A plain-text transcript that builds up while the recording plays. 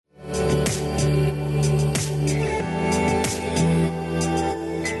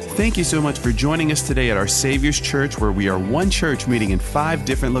Thank you so much for joining us today at our Savior's Church, where we are one church meeting in 5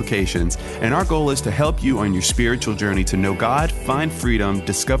 different locations. And our goal is to help you on your spiritual journey to know God, find freedom,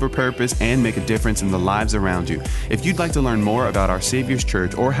 discover purpose, and make a difference in the lives around you. If you'd like to learn more about our Savior's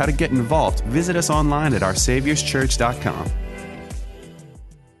Church or how to get involved, visit us online at oursaviorschurch.com.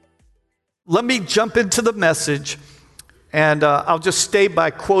 Let me jump into the message, and I'll just stay by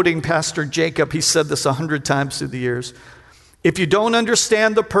quoting Pastor Jacob. He said this 100 times through the years. If you don't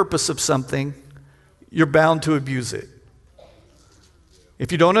understand the purpose of something, you're bound to abuse it.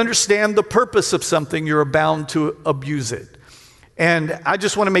 If you don't understand the purpose of something, you're bound to abuse it. And I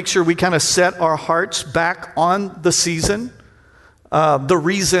just want to make sure we kind of set our hearts back on the season, the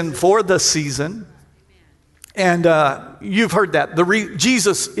reason for the season. And you've heard that.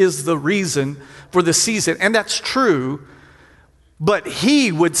 Jesus is the reason for the season. And that's true. But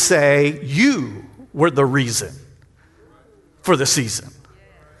he would say, you were the reason for the season.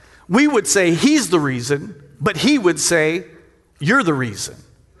 We would say he's the reason, but he would say, you're the reason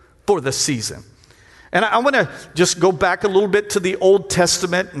for the season. And I want to just go back a little bit to the Old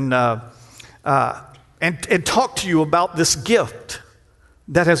Testament and talk to you about this gift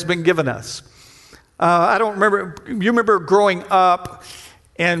that has been given us. I don't remember, you remember growing up,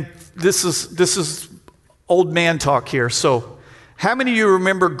 and this is old man talk here. So how many of you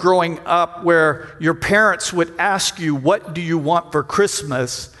remember growing up where your parents would ask you, what do you want for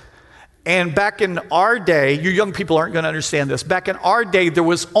Christmas? And back in our day, you young people aren't going to understand this. Back in our day, there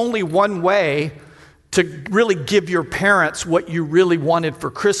was only one way to really give your parents what you really wanted for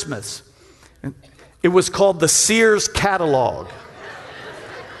Christmas. It was called the Sears catalog.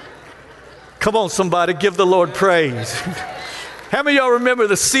 Come on, somebody, give the Lord praise. How many of y'all remember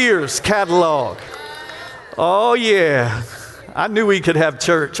the Sears catalog? Oh, yeah. I knew we could have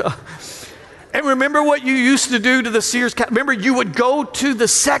church. And remember what you used to do to the Sears catalog? Remember, you would go to the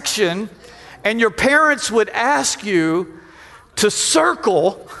section, and your parents would ask you to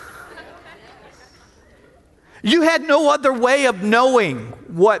circle. You had no other way of knowing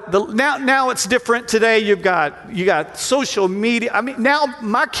what now it's different today. You got social media. I mean, now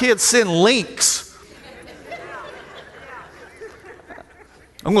my kids send links.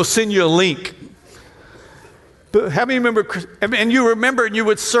 I'm going to send you a link. But how many remember? And you remember, and you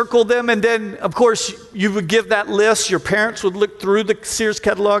would circle them, and then of course you would give that list. Your parents would look through the Sears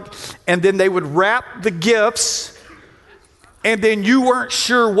catalog, and then they would wrap the gifts. And then you weren't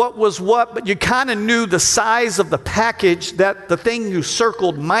sure what was what, but you kind of knew the size of the package that the thing you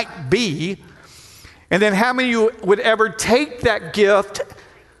circled might be. And then how many of you would ever take that gift?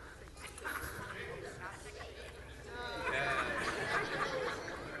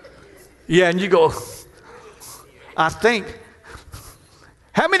 Yeah, and you go, I think.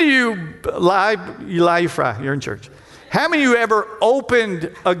 How many of you lie, fry, you're in church. How many of you ever opened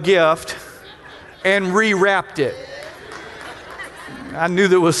a gift and rewrapped it? I knew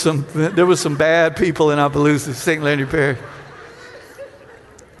there was some bad people in Opelousas, St. Leonard Parish.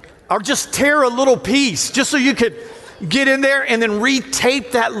 Or just tear a little piece, just so you could get in there and then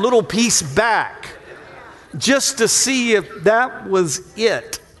retape that little piece back, just to see if that was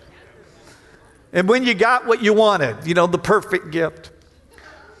it. And when you got what you wanted, the perfect gift.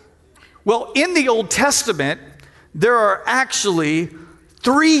 Well, in the Old Testament, there are actually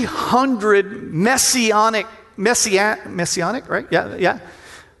 300 messianic, right? Yeah.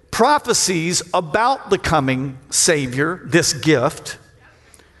 Prophecies about the coming Savior, this gift.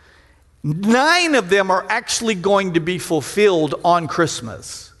 9 of them are actually going to be fulfilled on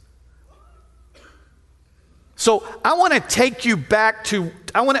Christmas. So I want to take you back to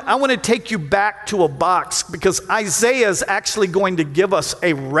a box, because Isaiah is actually going to give us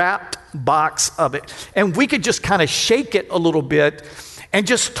a wrapped box of it. And we could just kind of shake it a little bit and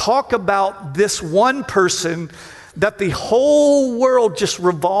just talk about this one person that the whole world just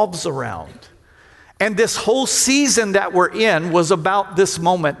revolves around. And this whole season that we're in was about this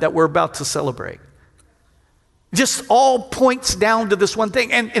moment that we're about to celebrate. Just all points down to this one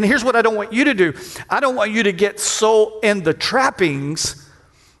thing. And here's what I don't want you to do. I don't want you to get so in the trappings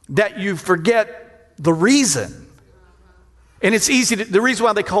that you forget the reason. And it's easy the reason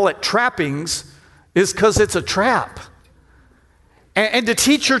why they call it trappings is because it's a trap. And to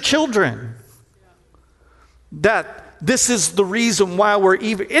teach your children that this is the reason why we're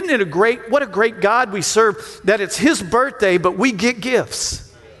even. Isn't it what a great God we serve, that it's His birthday, but we get gifts.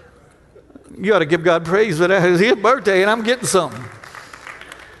 You ought to give God praise for that. It's His birthday and I'm getting something.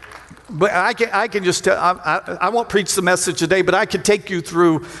 But I can just tell, I won't preach the message today, but I could take you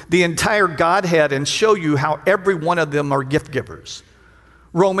through the entire Godhead and show you how every one of them are gift givers.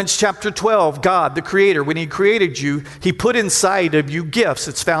 Romans chapter 12, God, the Creator, when He created you, He put inside of you gifts.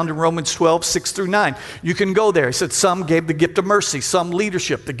 It's found in Romans 12, 6 through 9. You can go there. He said some gave the gift of mercy, some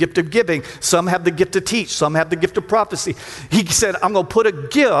leadership, the gift of giving, some have the gift to teach, some have the gift of prophecy. He said, I'm going to put a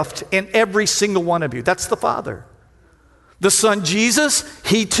gift in every single one of you. That's the Father. The Son, Jesus,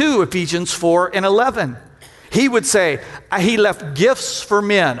 He too, Ephesians 4 and 11. He would say, He left gifts for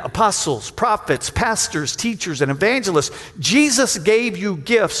men, apostles, prophets, pastors, teachers, and evangelists. Jesus gave you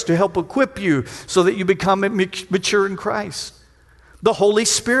gifts to help equip you so that you become mature in Christ. The Holy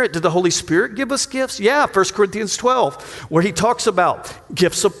Spirit, did the Holy Spirit give us gifts? Yeah, 1 Corinthians 12, where he talks about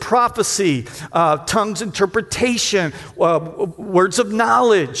gifts of prophecy, tongues interpretation, words of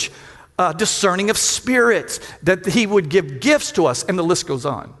knowledge, discerning of spirits, that he would give gifts to us, and the list goes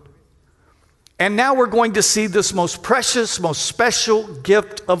on. And now we're going to see this most precious, most special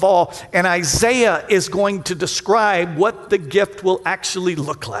gift of all. And Isaiah is going to describe what the gift will actually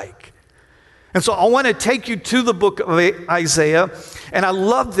look like. And so I want to take you to the book of Isaiah. And I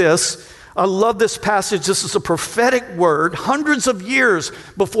love this. I love this passage. This is a prophetic word hundreds of years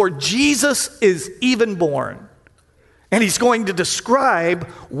before Jesus is even born. And he's going to describe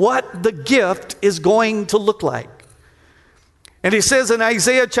what the gift is going to look like. And he says in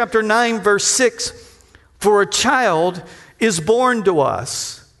Isaiah chapter 9, verse 6, for a child is born to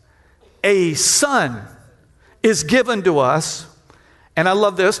us, a son is given to us, and I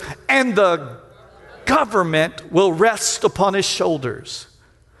love this, and the government will rest upon his shoulders.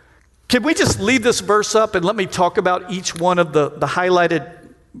 Can we just leave this verse up and let me talk about each one of the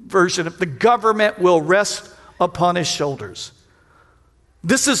highlighted version of the government will rest upon his shoulders.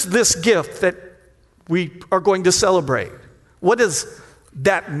 This is this gift that we are going to celebrate. What does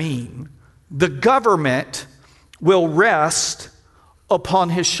that mean? The government will rest upon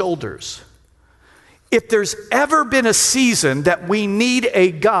his shoulders. If there's ever been a season that we need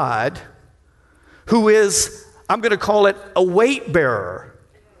a God who is, I'm going to call it a weight bearer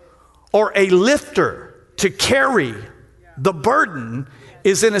or a lifter to carry the burden,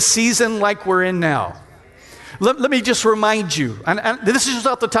 is in a season like we're in now. Let me just remind you, and this is just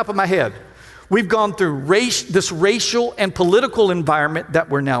off the top of my head. We've gone through this racial and political environment that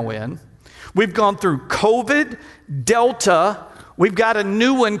we're now in. We've gone through COVID, Delta. We've got a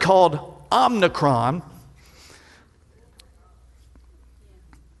new one called Omicron.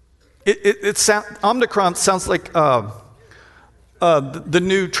 Omicron sounds like the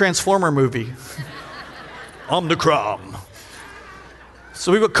new Transformer movie. Omicron.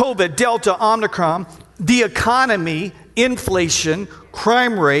 So we've got COVID, Delta, Omicron, the economy, inflation,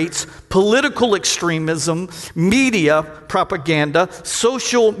 crime rates, political extremism, media propaganda,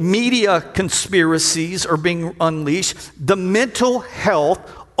 social media conspiracies are being unleashed, the mental health,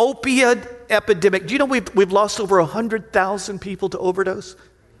 opioid epidemic. Do you know we've lost over 100,000 people to overdose?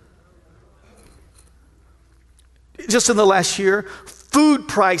 Just in the last year. Food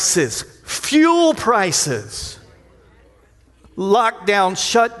prices, fuel prices, lockdowns,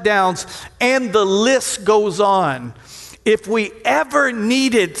 shutdowns, and the list goes on. If we ever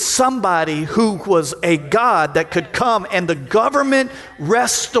needed somebody who was a God that could come and the government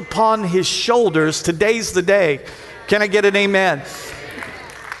rest upon his shoulders, today's the day. Can I get an amen?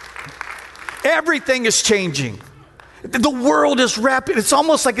 Everything is changing. The world is rapid. It's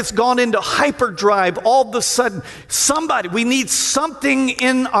almost like it's gone into hyperdrive all of a sudden. We need something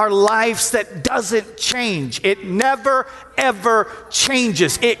in our lives that doesn't change. It never, ever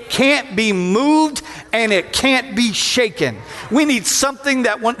changes. It can't be moved and it can't be shaken. We need something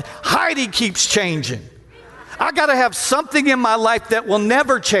that Heidi keeps changing. I got to have something in my life that will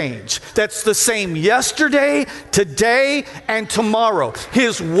never change. That's the same yesterday, today, and tomorrow.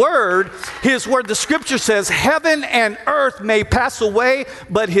 His word, the scripture says, heaven and earth may pass away,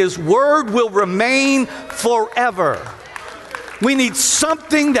 but his word will remain forever. We need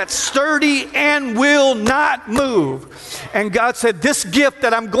something that's sturdy and will not move. And God said, this gift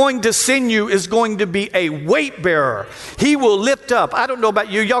that I'm going to send you is going to be a weight bearer. He will lift up. I don't know about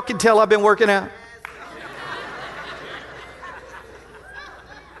you. Y'all can tell I've been working out.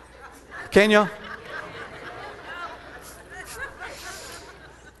 Can you?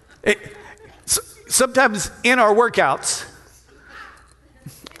 Sometimes in our workouts,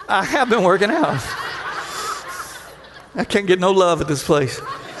 I have been working out. I can't get no love at this place.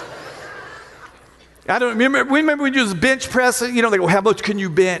 I don't remember when you was bench pressing, they go, how much can you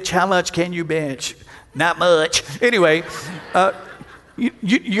bench? How much can you bench? Not much. Anyway, and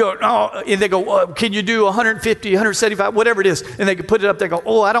they go, can you do 150, 175, whatever it is? And they can put it up. They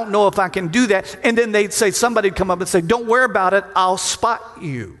go, I don't know if I can do that. And then they'd say, somebody'd come up and say, don't worry about it. I'll spot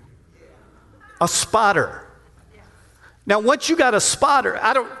you. A spotter. Now, once you got a spotter,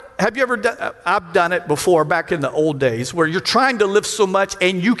 have you ever done, I've done it before back in the old days, where you're trying to lift so much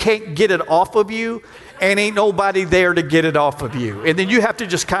and you can't get it off of you, and ain't nobody there to get it off of you. And then you have to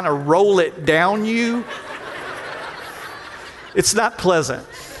just kind of roll it down you. It's not pleasant.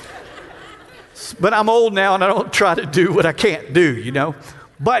 But I'm old now and I don't try to do what I can't do, you know.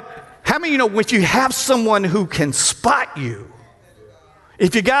 But how many of you know when you have someone who can spot you,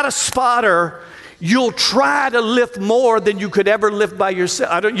 if you got a spotter, you'll try to lift more than you could ever lift by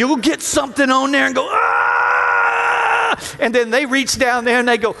yourself. You'll get something on there and go, ah! And then they reach down there and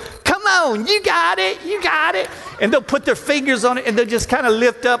they go, come on, you got it, you got it. And they'll put their fingers on it and they'll just kind of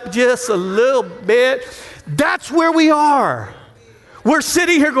lift up just a little bit. That's where we are. We're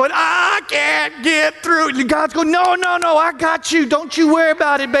sitting here going, I can't get through. And God's going, no, I got you. Don't you worry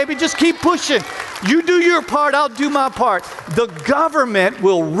about it, baby. Just keep pushing. You do your part, I'll do my part. The government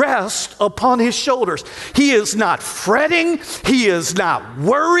will rest upon his shoulders. He is not fretting. He is not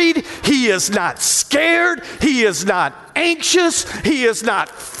worried. He is not scared. He is not anxious. He is not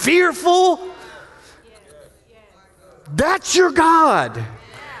fearful. That's your God.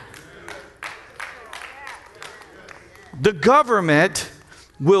 The government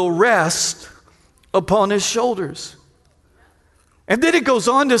will rest upon his shoulders. And then it goes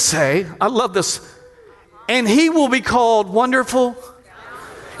on to say, I love this, and he will be called Wonderful.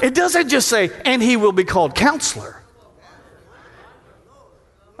 It doesn't just say, and he will be called Counselor.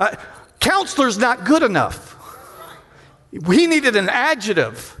 Counselor's not good enough. We needed an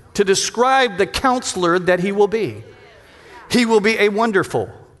adjective to describe the counselor that he will be. He will be a wonderful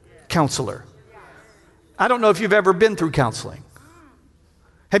counselor. I don't know if you've ever been through counseling.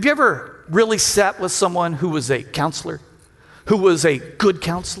 Have you ever really sat with someone who was a counselor, who was a good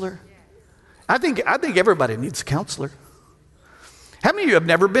counselor? I think everybody needs a counselor. How many of you have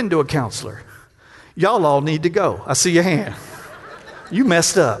never been to a counselor? Y'all all need to go. I see your hand. You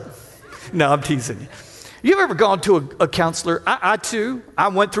messed up. No, I'm teasing you. You ever gone to a counselor? I too. I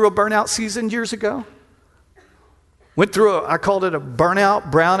went through a burnout season years ago. Went through I called it a burnout,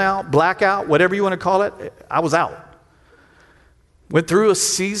 brownout, blackout, whatever you want to call it. I was out. Went through a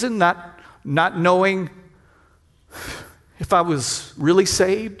season not knowing if I was really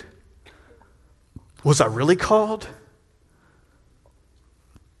saved. Was I really called?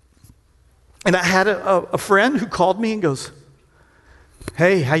 And I had a friend who called me and goes,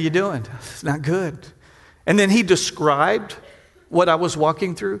 hey, how you doing? It's not good. And then he described what I was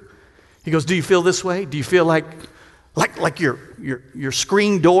walking through. He goes, do you feel this way? Do you feel like your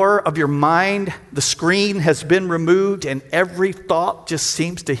screen door of your mind, the screen has been removed and every thought just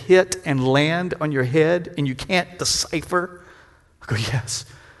seems to hit and land on your head and you can't decipher? I go, yes.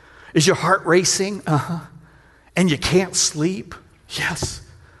 Is your heart racing? Uh-huh. And you can't sleep? Yes.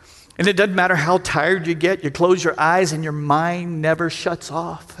 And it doesn't matter how tired you get, you close your eyes and your mind never shuts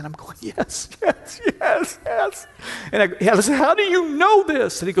off. And I'm going, yes. And I said, how do you know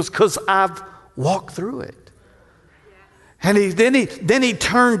this? And he goes, because I've walked through it. And then he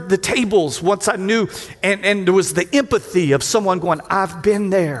turned the tables once I knew, and there was the empathy of someone going, I've been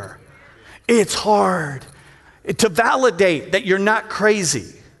there. It's hard. To validate that you're not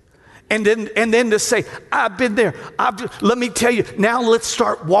crazy. And then to say, I've been there. Let me tell you, now let's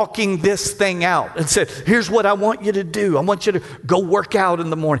start walking this thing out. And said, here's what I want you to do. I want you to go work out in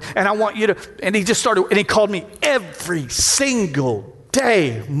the morning. And I want you to, and he just started, and he called me every single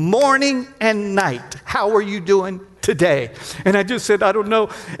day, morning and night. How are you doing today? And I just said, I don't know.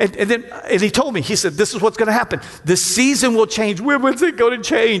 And he told me, he said, this is what's going to happen. The season will change. When's it going to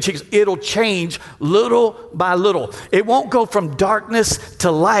change? He goes, it'll change little by little. It won't go from darkness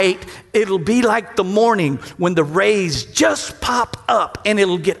to light. It'll be like the morning when the rays just pop up and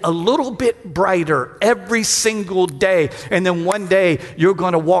it'll get a little bit brighter every single day. And then one day you're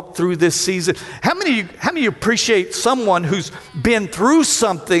going to walk through this season. How many of you appreciate someone who's been through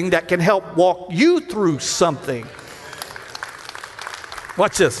something that can help walk you through something?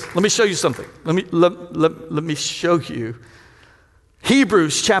 Watch this. Let me show you something. Let me show you.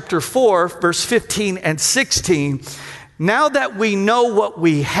 Hebrews chapter 4, verse 15 and 16. Now that we know what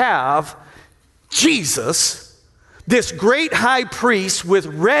we have, Jesus, this great high priest with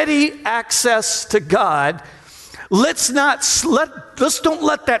ready access to God, let's don't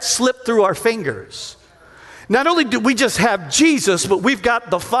let that slip through our fingers. Not only do we just have Jesus, but we've got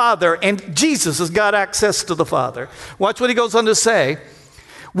the Father, and Jesus has got access to the Father. Watch what he goes on to say.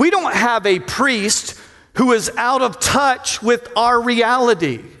 We don't have a priest who is out of touch with our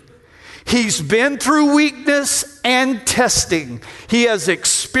reality. He's been through weakness and testing. He has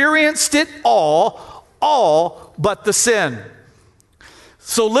experienced it all but the sin.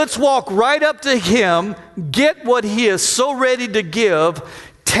 So let's walk right up to him, get what he is so ready to give,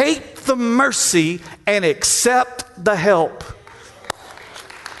 take the mercy, and accept the help.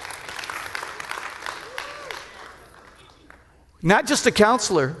 Not just a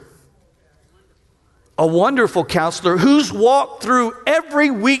counselor, a wonderful counselor who's walked through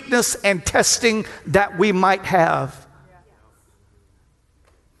every weakness and testing that we might have.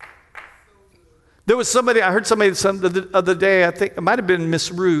 There was somebody, I heard somebody the other day, I think it might have been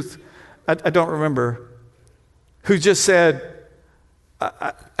Miss Ruth, I don't remember, who just said,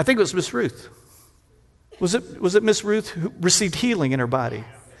 I think it was Miss Ruth. Was it Miss Ruth who received healing in her body?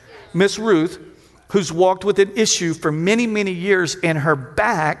 Miss Ruth, who's walked with an issue for many, many years in her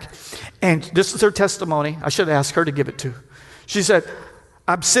back, and this is her testimony. I should have asked her to give it to. She said,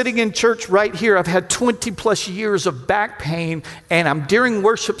 I'm sitting in church right here. I've had 20 plus years of back pain, and I'm during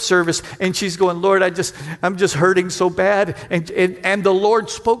worship service, and she's going, Lord, I'm just hurting so bad. And the Lord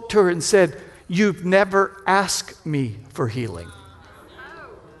spoke to her and said, you've never asked me for healing.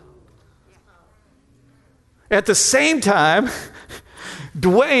 At the same time,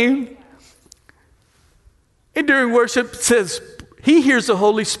 Dwayne, and during worship, says he hears the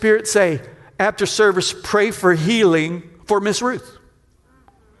Holy Spirit say, after service, pray for healing for Miss Ruth.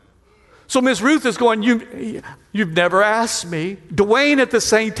 So Miss Ruth is going, you've never asked me. Dwayne at the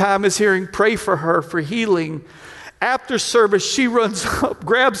same time is hearing, pray for her for healing. After service, she runs up,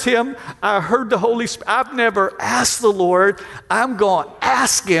 grabs him. I heard the Holy Spirit. I've never asked the Lord. I'm going to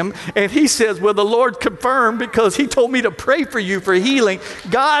ask him. And he says, well, the Lord confirmed because he told me to pray for you for healing.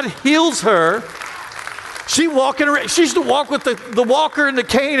 God heals her. She used to walk with the walker and the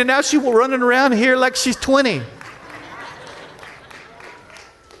cane, and now she's running around here like she's 20.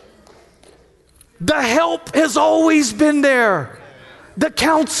 The help has always been there. The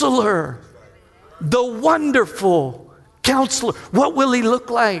counselor, the wonderful counselor. What will he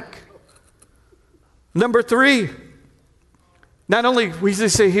look like? Number 3, not only we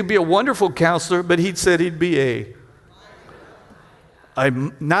say he'd be a wonderful counselor, but he said he'd be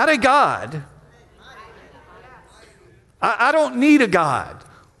not a God. I don't need a God.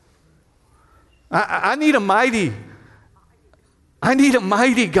 I need a mighty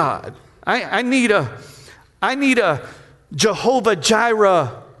God. I need a Jehovah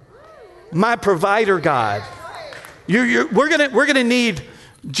Jireh, my provider God. We're gonna need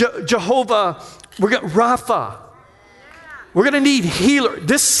Jehovah. Rapha. We're gonna need healer.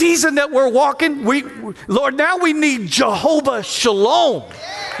 This season that we're walking, Lord, now we need Jehovah Shalom.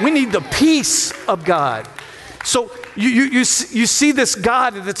 We need the peace of God. So you see this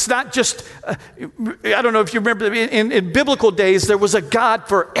God, and it's not just, I don't know if you remember, in biblical days, there was a God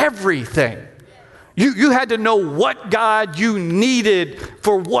for everything. You had to know what God you needed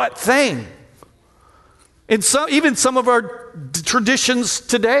for what thing. And even some of our traditions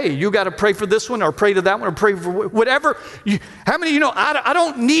today, you got to pray for this one or pray to that one or pray for whatever. How many of you know, I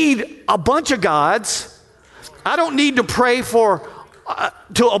don't need a bunch of gods. I don't need to pray for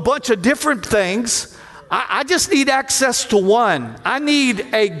to a bunch of different things. I just need access to one. I need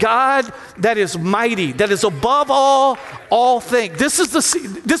a God that is mighty, that is above all things. This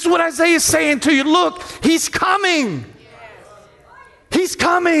is what Isaiah is saying to you. Look, he's coming. He's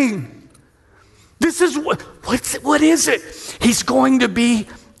coming. This is what is it? He's going to be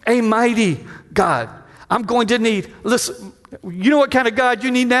a mighty God. I'm going to need, listen, you know what kind of God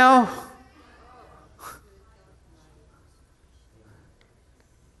you need now?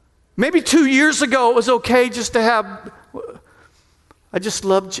 Maybe 2 years ago it was okay just to have, I just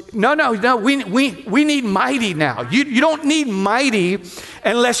love, no, we need mighty now. You don't need mighty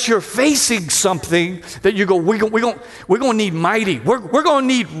unless you're facing something that you go, we're going to need mighty. We're going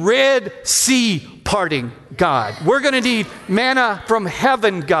to need Red Sea parting God. We're going to need manna from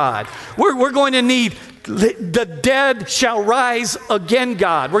heaven God. We're going to need the dead shall rise again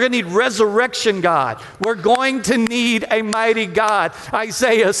God. We're going to need resurrection God. We're going to need a mighty God.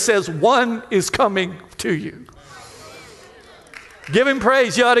 Isaiah says one is coming to you. Give him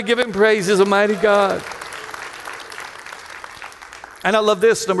praise. You ought to give him praise. He's a mighty God. And I love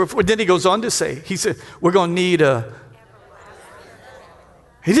this, number 4. Then he goes on to say, he said, we're going to need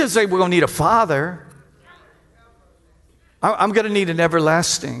he didn't say we're going to need a father. I'm going to need an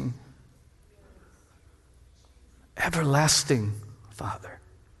everlasting Father.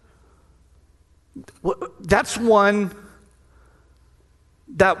 That's one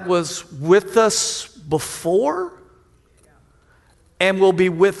that was with us before and will be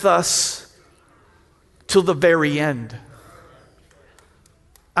with us till the very end.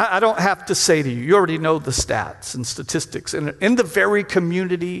 I don't have to say to you, you already know the stats and statistics in the very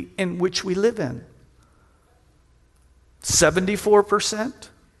community in which we live in. 74%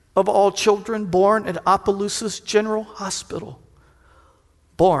 of all children born at Opelousas General Hospital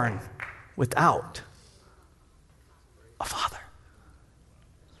born without a father.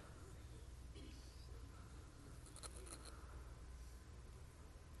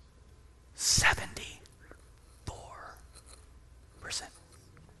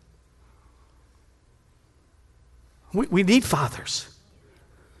 We need fathers.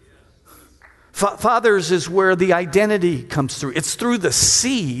 Fathers is where the identity comes through. It's through the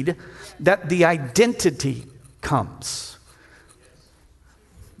seed that the identity comes.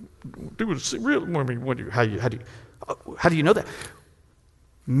 How do you know that?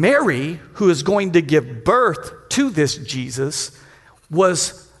 Mary, who is going to give birth to this Jesus,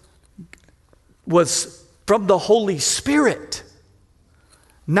 was from the Holy Spirit,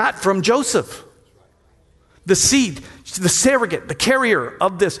 not from Joseph. The seed, the surrogate, the carrier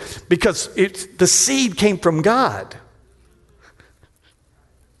of this, because the seed came from God.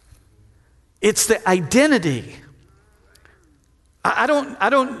 It's the identity. I've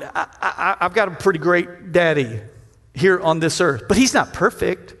got a pretty great daddy here on this earth, but he's not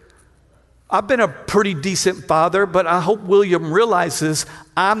perfect. I've been a pretty decent father, but I hope William realizes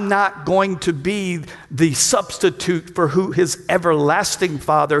I'm not going to be the substitute for his everlasting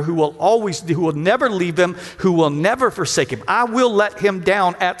Father who will never leave him, who will never forsake him. I will let him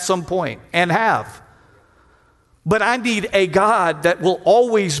down at some point and have. But I need a God that will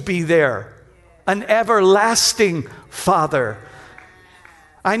always be there, an everlasting Father.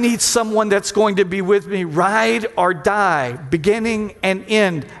 I need someone that's going to be with me, ride or die, beginning and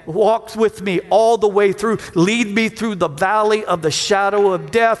end, walk with me all the way through, lead me through the valley of the shadow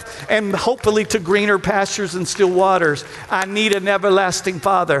of death, and hopefully to greener pastures and still waters. I need an everlasting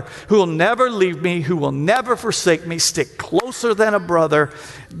Father who will never leave me, who will never forsake me, stick closer than a brother.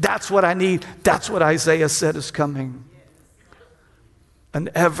 That's what I need. That's what Isaiah said is coming. An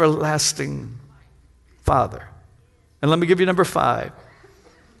everlasting Father. And let me give you number 5.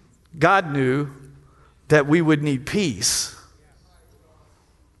 God knew that we would need peace.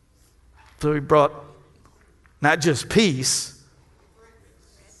 So he brought not just peace,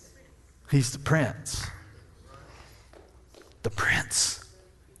 he's the Prince. The Prince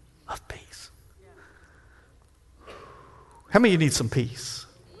of Peace. How many of you need some peace?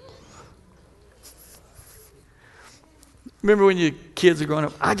 Remember when your kids are growing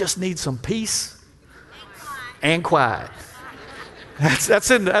up, I just need some peace and quiet. That's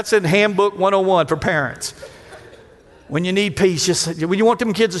in Handbook 101 for parents. When you need peace, when you want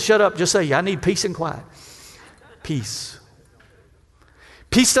them kids to shut up, just say, I need peace and quiet. Peace.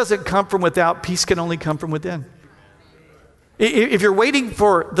 Peace doesn't come from without. Peace can only come from within. If you're waiting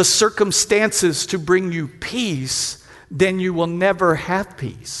for the circumstances to bring you peace, then you will never have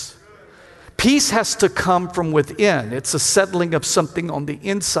peace. Peace has to come from within. It's a settling of something on the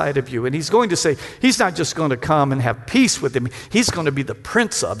inside of you. And he's going to say, he's not just going to come and have peace with him. He's going to be the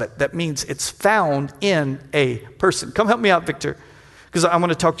prince of it. That means it's found in a person. Come help me out, Victor, because I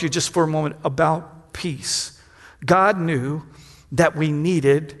want to talk to you just for a moment about peace. God knew that we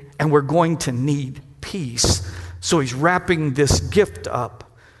needed and we're going to need peace. So he's wrapping this gift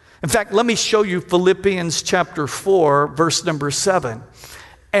up. In fact, let me show you Philippians chapter 4, verse number 7.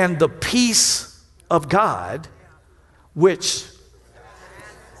 And the peace of God, which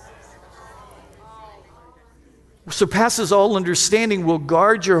surpasses all understanding, will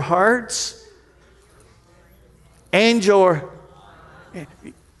guard your hearts and your...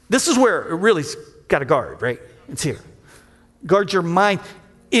 This is where it really got to guard, right? It's here. Guard your mind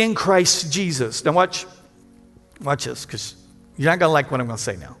in Christ Jesus. Now watch this, because you're not going to like what I'm going to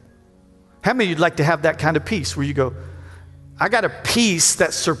say now. How many of you would like to have that kind of peace where you go, I got a peace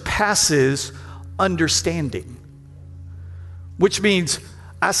that surpasses understanding, which means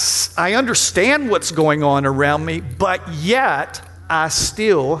I understand what's going on around me, but yet I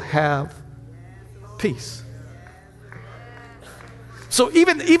still have peace. So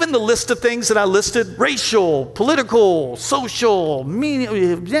even the list of things that I listed, racial, political, social, and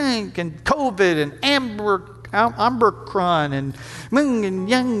COVID, and Omicron, and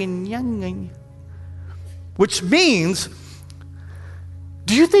yang, which means,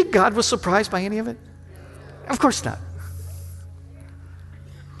 do you think God was surprised by any of it? Of course not.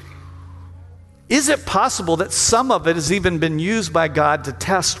 Is it possible that some of it has even been used by God to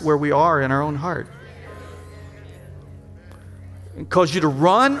test where we are in our own heart? And cause you to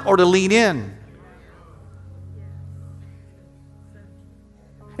run or to lean in?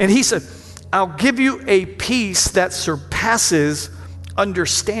 And he said, I'll give you a peace that surpasses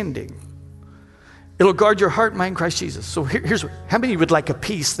understanding. It'll guard your heart, mind, Christ Jesus. So here's how many would like a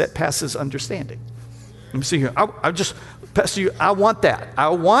peace that passes understanding? Let me see here. Pastor, I want that. I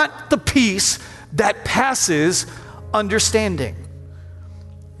want the peace that passes understanding.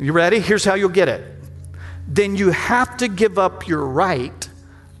 You ready? Here's how you'll get it. Then you have to give up your right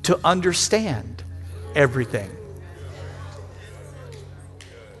to understand everything.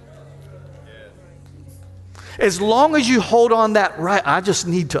 As long as you hold on that right, I just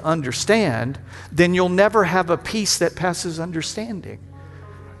need to understand, then you'll never have a peace that passes understanding.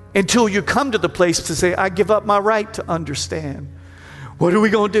 Until you come to the place to say, I give up my right to understand. What are we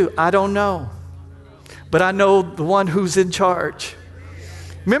going to do? I don't know. But I know the one who's in charge.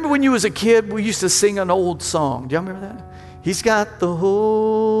 Remember when you was a kid, we used to sing an old song. Do y'all remember that? He's got the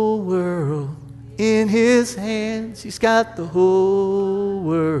whole world in his hands. He's got the whole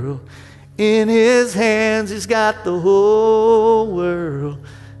world in his hands. He's got the whole world.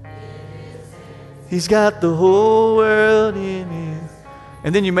 He's got the whole world in his.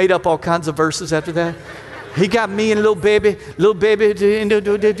 And then you made up all kinds of verses after that. He got me and little baby,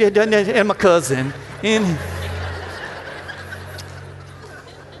 and my cousin.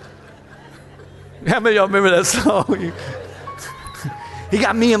 How many of y'all remember that song? He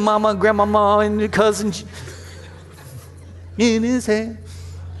got me and mama and grandmama and the cousin in his hand.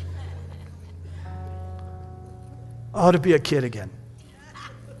 I ought to be a kid again.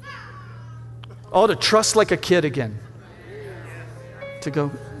 I ought to trust like a kid again. To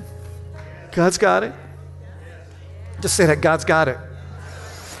go, God's got it. Just say that, God's got it.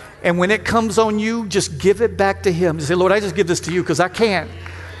 And when it comes on you, just give it back to him. Just say, Lord, I just give this to you because I can't.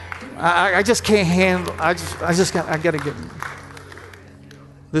 I just can't handle. I got to get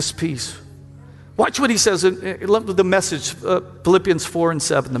this peace. Watch what he says in the Message, Philippians 4 and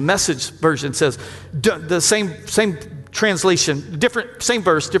 7. The Message version says, the same translation, same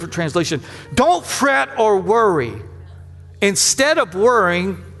verse, different translation. Don't fret or worry. Instead of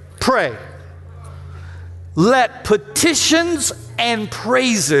worrying, pray. Let petitions and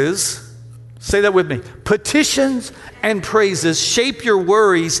praises, say that with me, petitions and praises shape your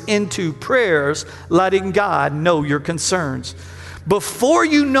worries into prayers, letting God know your concerns. Before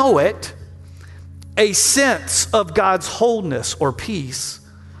you know it, a sense of God's wholeness or peace,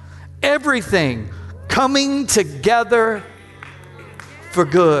 everything coming together for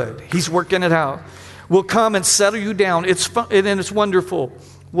good. He's working it out. Will come and settle you down. It's fun, and it's wonderful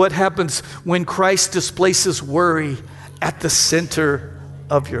what happens when Christ displaces worry at the center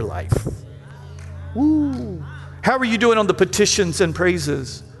of your life. Woo. How are you doing on the petitions and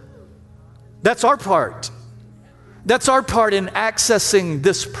praises? That's our part. That's our part in accessing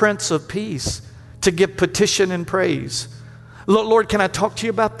this Prince of Peace, to give petition and praise. Lord, can I talk to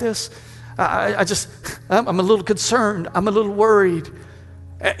you about this? I'm a little concerned. I'm a little worried.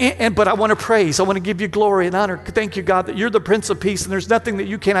 But I want to praise. I want to give you glory and honor. Thank you, God, that you're the Prince of Peace and there's nothing that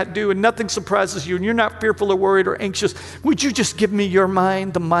you cannot do and nothing surprises you and you're not fearful or worried or anxious. Would you just give me your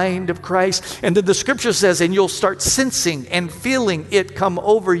mind, the mind of Christ? And then the scripture says, and you'll start sensing and feeling it come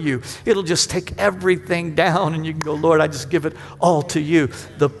over you. It'll just take everything down and you can go, Lord, I just give it all to you.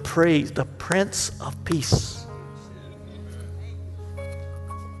 The praise, the Prince of Peace.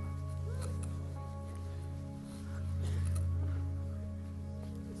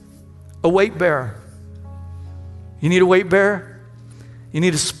 A weight bearer. You need a weight bearer? You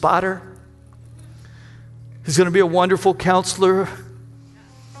need a spotter? He's going to be a wonderful counselor,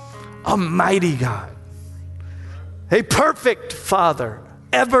 a mighty God, a perfect Father,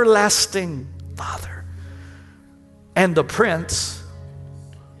 everlasting Father, and the Prince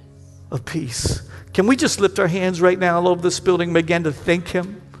of Peace. Can we just lift our hands right now all over this building and begin to thank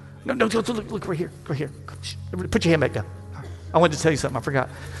him? No, look right here. Go here. Put your hand back down. I wanted to tell you something. I forgot.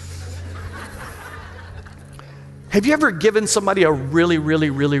 Have you ever given somebody a really, really,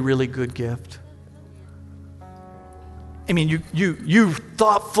 really, really good gift? I mean, you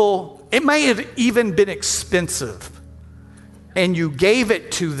thoughtful. It may have even been expensive. And you gave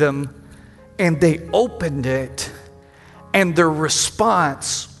it to them and they opened it and their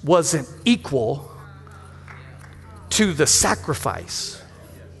response wasn't equal to the sacrifice.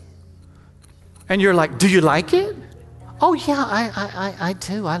 And you're like, do you like it? Oh yeah, I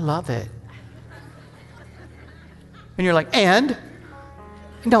do. I love it. And you're like, and?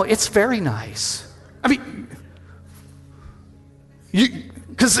 No, it's very nice. I mean,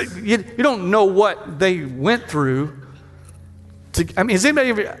 because you don't know what they went through. Has anybody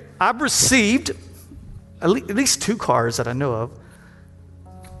ever, I've received at least 2 cars that I know of.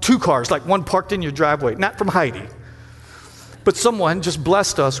 2 cars, like one parked in your driveway, not from Heidi. But someone just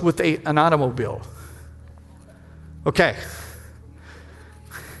blessed us with an automobile. Okay.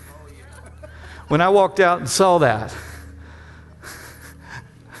 When I walked out and saw that,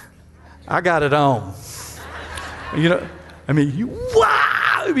 I got it on. You know, I mean,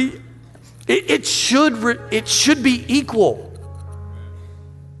 wow! I mean, it should be equal.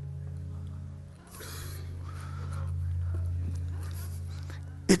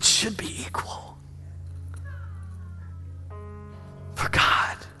 It should be equal. For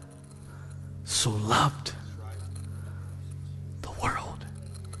God so loved the world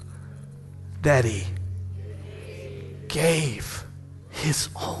that he gave his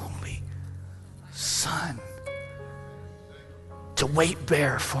only Son to weight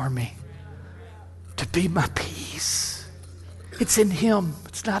bear for me, to be my peace. It's in him,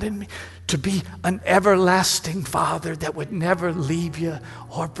 it's not in me. To be an everlasting Father that would never leave you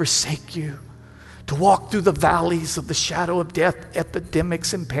or forsake you. To walk through the valleys of the shadow of death,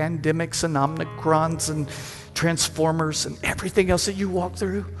 epidemics and pandemics and Omicrons and transformers and everything else that you walk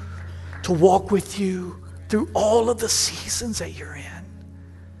through. To walk with you through all of the seasons that you're in.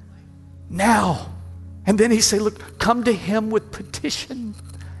 Now. And then he said, look, come to him with petition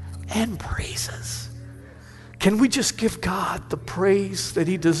and praises. Can we just give God the praise that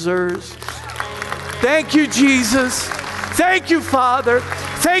he deserves? Thank you, Jesus. Thank you, Father.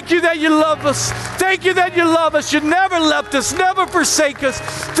 Thank you that you love us. Thank you that you love us. You never left us, never forsake us.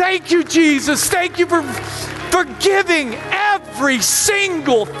 Thank you, Jesus. Thank you for forgiving every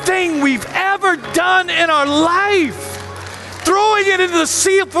single thing we've ever done in our life. Throwing it into the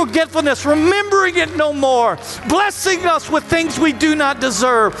sea of forgetfulness, remembering it no more, blessing us with things we do not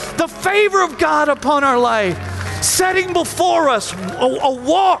deserve, the favor of God upon our life, setting before us a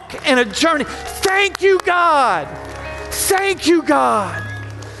walk and a journey. Thank you, God. Thank you, God.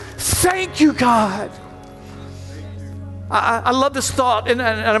 Thank you, God. I love this thought, and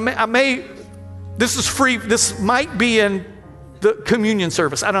I may, this is free, this might be in the communion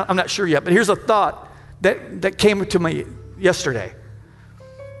service. I'm not sure yet, but here's a thought that came to me yesterday.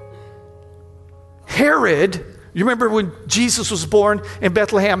 Herod, you remember when Jesus was born in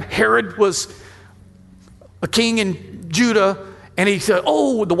Bethlehem, Herod was a king in Judah, and he said,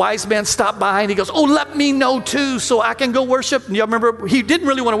 oh, the wise man stopped by, and he goes, oh, let me know too so I can go worship. And you remember, he didn't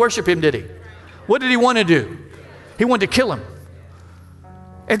really want to worship him, did he? What did he want to do? He wanted to kill him.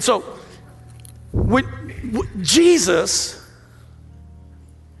 And so, when Jesus,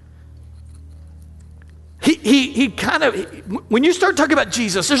 he kind of, when you start talking about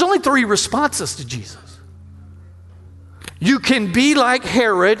Jesus, there's only three responses to Jesus. You can be like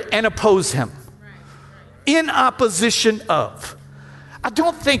Herod and oppose him. In opposition of. I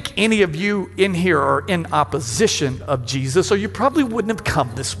don't think any of you in here are in opposition of Jesus, or you probably wouldn't have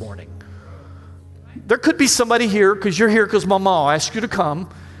come this morning. There could be somebody here, because you're here because Mama asked you to come,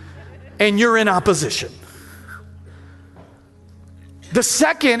 and you're in opposition. The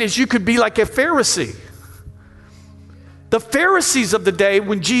second is you could be like a Pharisee. The Pharisees of the day,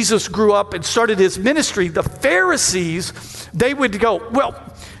 when Jesus grew up and started his ministry, the Pharisees, they would go,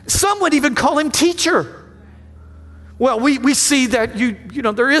 well, some would even call him teacher. Well, we see that you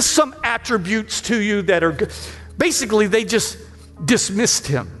know, there is some attributes to you that are good. Basically, they just dismissed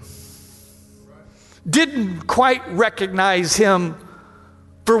him. Didn't quite recognize him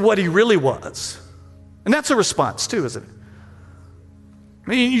for what he really was. And that's a response too, isn't it? I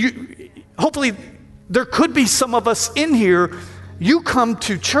mean, hopefully there could be some of us in here, you come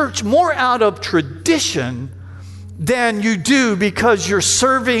to church more out of tradition than you do because you're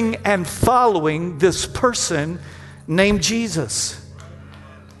serving and following this person named Jesus.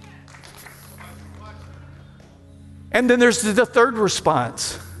 And then there's the third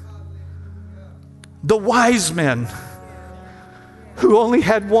response. The wise men who only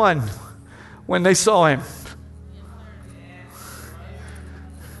had one when they saw him.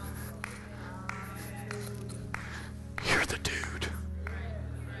 You're the dude.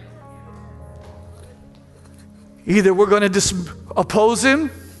 Either we're going to oppose him,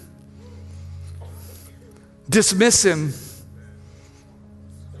 dismiss him,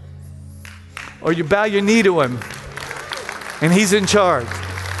 or you bow your knee to him and he's in charge.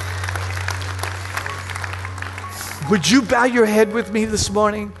 Would you bow your head with me this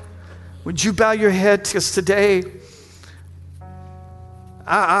morning? Would you bow your head? Because today,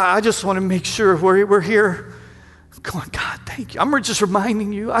 I just want to make sure we're here going, God, thank you. I'm just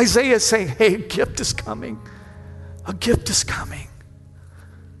reminding you. Isaiah is saying, hey, a gift is coming. A gift is coming.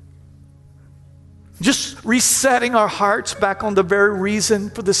 Just resetting our hearts back on the very reason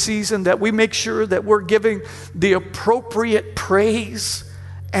for the season, that we make sure that we're giving the appropriate praise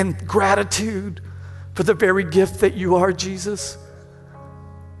and gratitude for the very gift that you are, Jesus.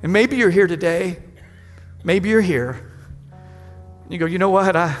 And maybe you're here today. Maybe you're here. You go, you know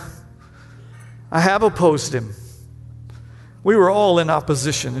what? I have opposed him. We were all in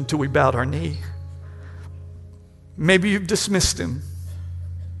opposition until we bowed our knee. Maybe you've dismissed him.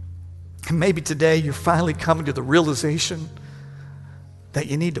 And maybe today you're finally coming to the realization that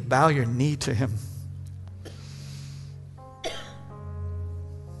you need to bow your knee to him.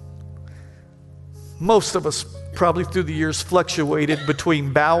 Most of us probably through the years fluctuated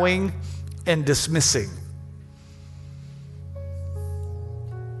between bowing and dismissing.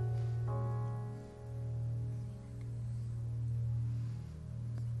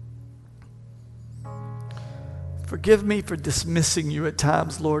 Forgive me for dismissing you at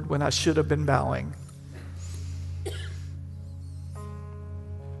times, Lord, when I should have been bowing.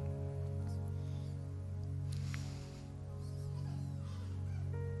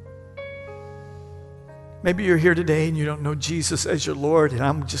 Maybe you're here today and you don't know Jesus as your Lord, and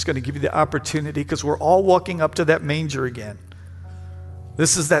I'm just going to give you the opportunity because we're all walking up to that manger again.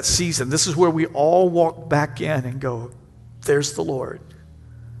 This is that season. This is where we all walk back in and go, there's the Lord.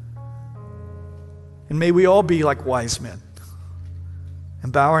 And may we all be like wise men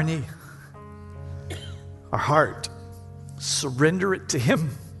and bow our knee, our heart, surrender it to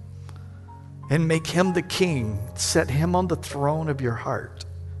him, and make him the king. Set him on the throne of your heart.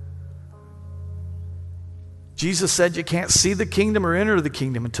 Jesus said you can't see the kingdom or enter the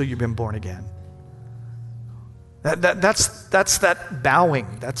kingdom until you've been born again. That's that bowing.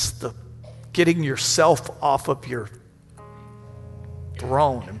 That's the getting yourself off of your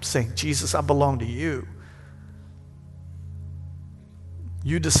throne and saying, Jesus, I belong to you.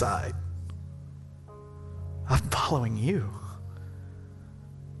 You decide. I'm following you.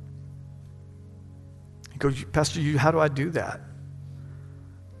 You go, Pastor, how do I do that?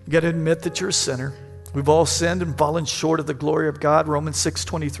 You got to admit that you're a sinner. We've all sinned and fallen short of the glory of God. Romans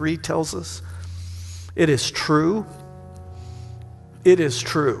 6:23 tells us. It is true. It is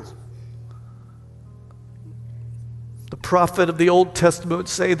true. The prophet of the Old Testament would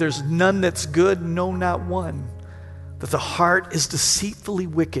say, there's none that's good, no, not one. That the heart is deceitfully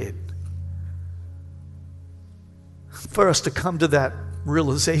wicked. For us to come to that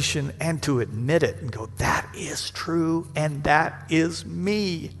realization and to admit it and go, that is true and that is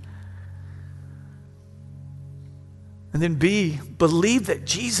me. And then B, believe that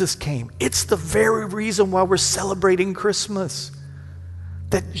Jesus came. It's the very reason why we're celebrating Christmas.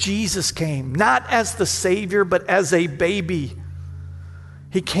 That Jesus came, not as the Savior, but as a baby.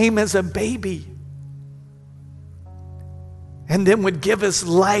 He came as a baby. And then would give his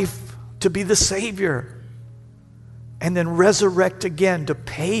life to be the Savior. And then resurrect again to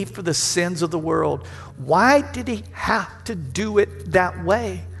pay for the sins of the world. Why did he have to do it that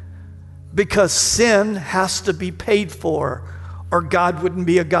way? Because sin has to be paid for, or God wouldn't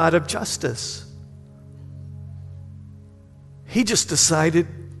be a God of justice. He just decided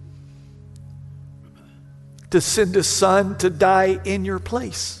to send his son to die in your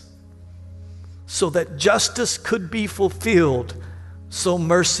place so that justice could be fulfilled, so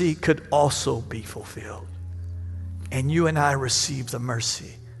mercy could also be fulfilled. And you and I receive the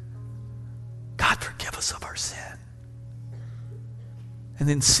mercy. God, forgive us of our sin. And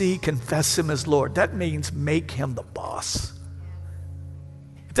then C, confess him as Lord. That means make him the boss.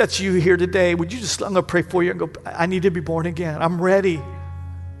 If that's you here today, would you just, I'm going to pray for you and go, I need to be born again. I'm ready.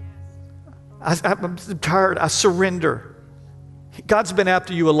 I'm tired. I surrender. God's been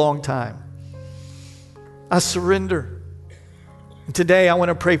after you a long time. I surrender. And today I want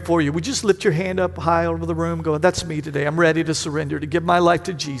to pray for you. Would you just lift your hand up high over the room, go, that's me today. I'm ready to surrender, to give my life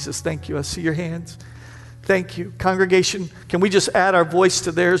to Jesus. Thank you. I see your hands. Thank you. Congregation, can we just add our voice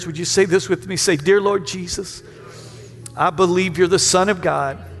to theirs? Would you say this with me? Say, dear Lord Jesus, I believe you're the Son of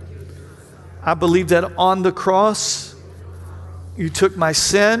God. I believe that on the cross, you took my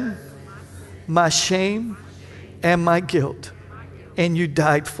sin, my shame, and my guilt, and you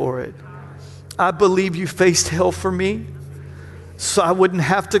died for it. I believe you faced hell for me, so I wouldn't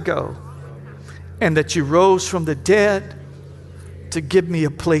have to go, and that you rose from the dead to give me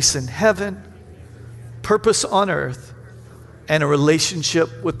a place in heaven, purpose on earth, and a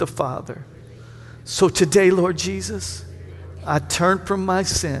relationship with the Father. So today, Lord Jesus, I turn from my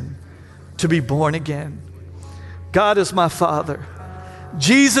sin to be born again. God is my Father.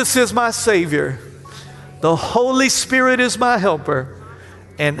 Jesus is my Savior. The Holy Spirit is my helper.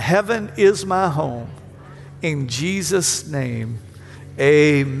 And heaven is my home. In Jesus' name,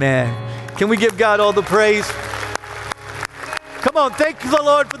 amen. Can we give God all the praise? Come on, thank you, the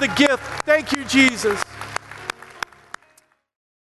Lord, for the gift. Thank you, Jesus.